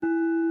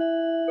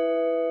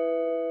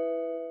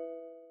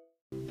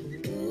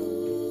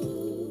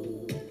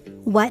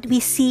What we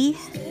see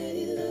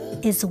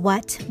is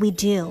what we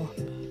do.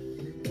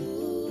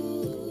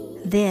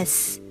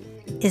 This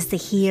is the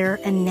here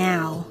and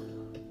now.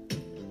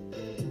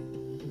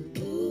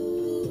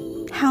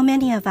 How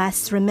many of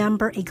us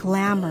remember a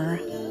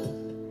glamour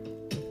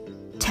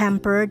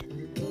tempered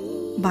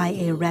by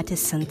a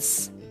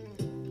reticence,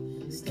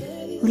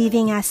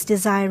 leaving us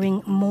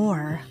desiring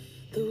more,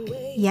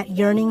 yet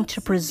yearning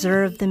to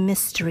preserve the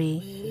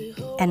mystery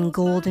and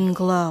golden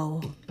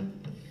glow,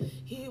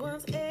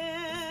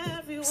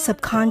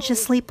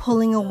 subconsciously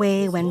pulling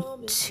away when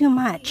too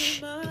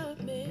much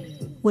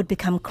would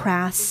become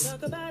crass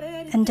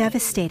and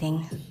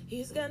devastating.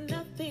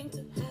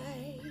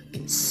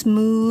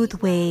 Smooth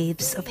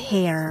waves of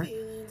hair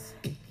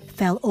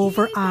fell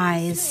over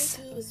eyes,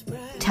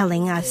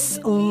 telling us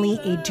only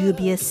a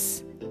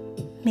dubious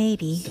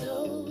maybe,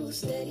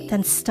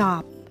 then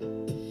stop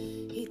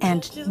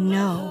and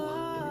no.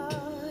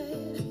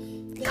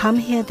 Come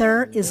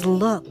hither is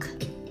look,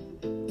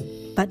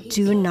 but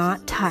do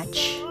not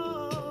touch,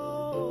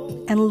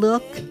 and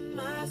look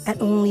at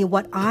only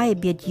what I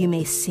bid you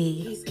may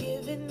see.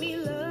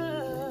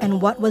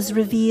 And what was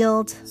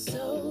revealed,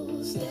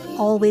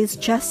 always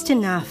just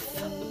enough,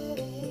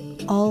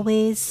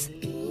 always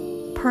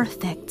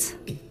perfect,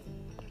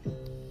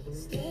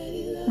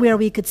 where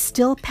we could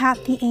still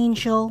pat the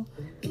angel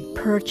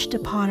perched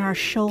upon our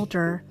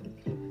shoulder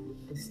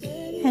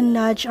and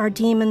nudge our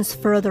demons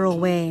further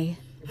away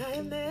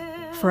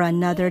for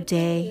another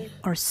day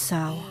or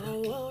so.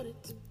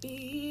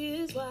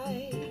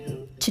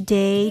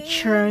 Today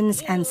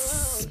churns and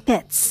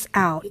spits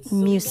out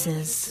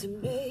muses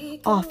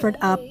offered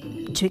up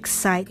to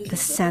excite the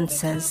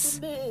senses.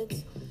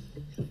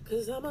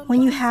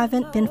 When you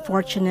haven't been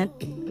fortunate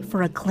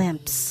for a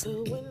glimpse,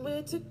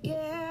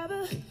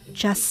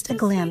 just a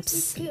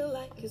glimpse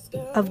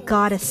of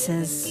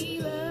goddesses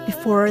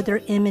before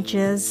their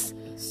images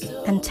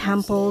and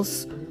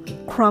temples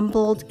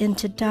crumbled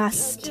into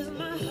dust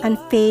and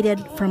faded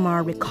from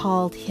our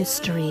recalled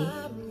history.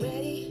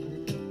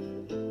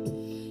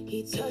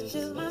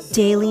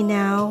 Daily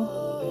now,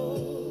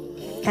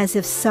 as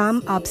if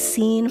some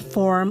obscene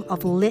form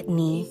of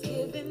litany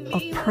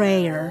of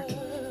prayer,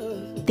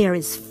 there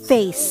is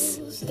face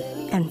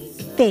and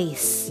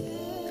face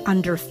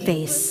under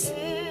face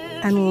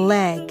and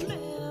leg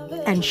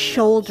and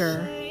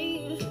shoulder.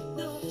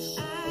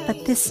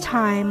 But this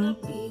time,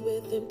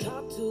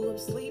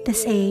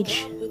 this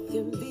age,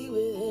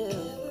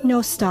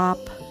 no stop,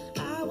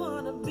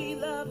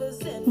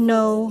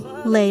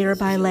 no layer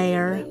by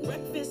layer.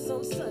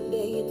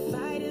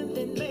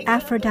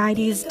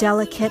 Aphrodite's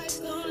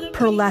delicate,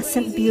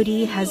 pearlescent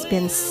beauty has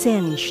been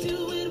singed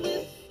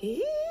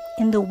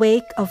in the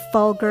wake of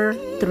vulgar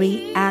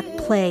three-act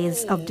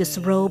plays of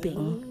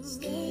disrobing.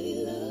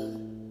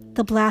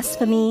 The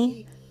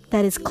blasphemy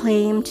that is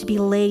claimed to be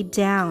laid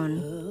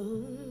down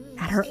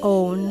at her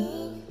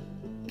own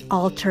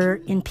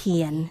altar in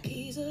paean.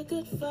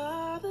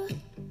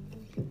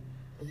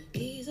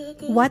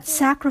 What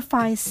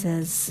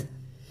sacrifices,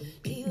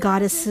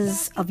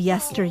 goddesses of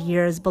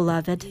yesteryears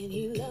beloved,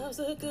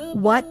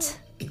 what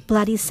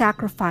bloody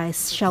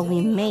sacrifice shall we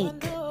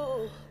make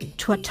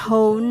to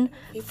atone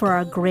for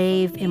our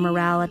grave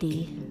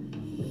immorality?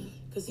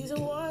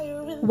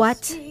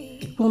 What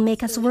will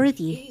make us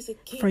worthy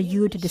for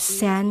you to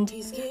descend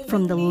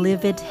from the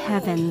livid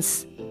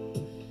heavens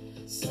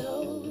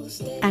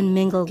and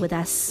mingle with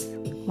us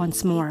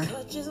once more?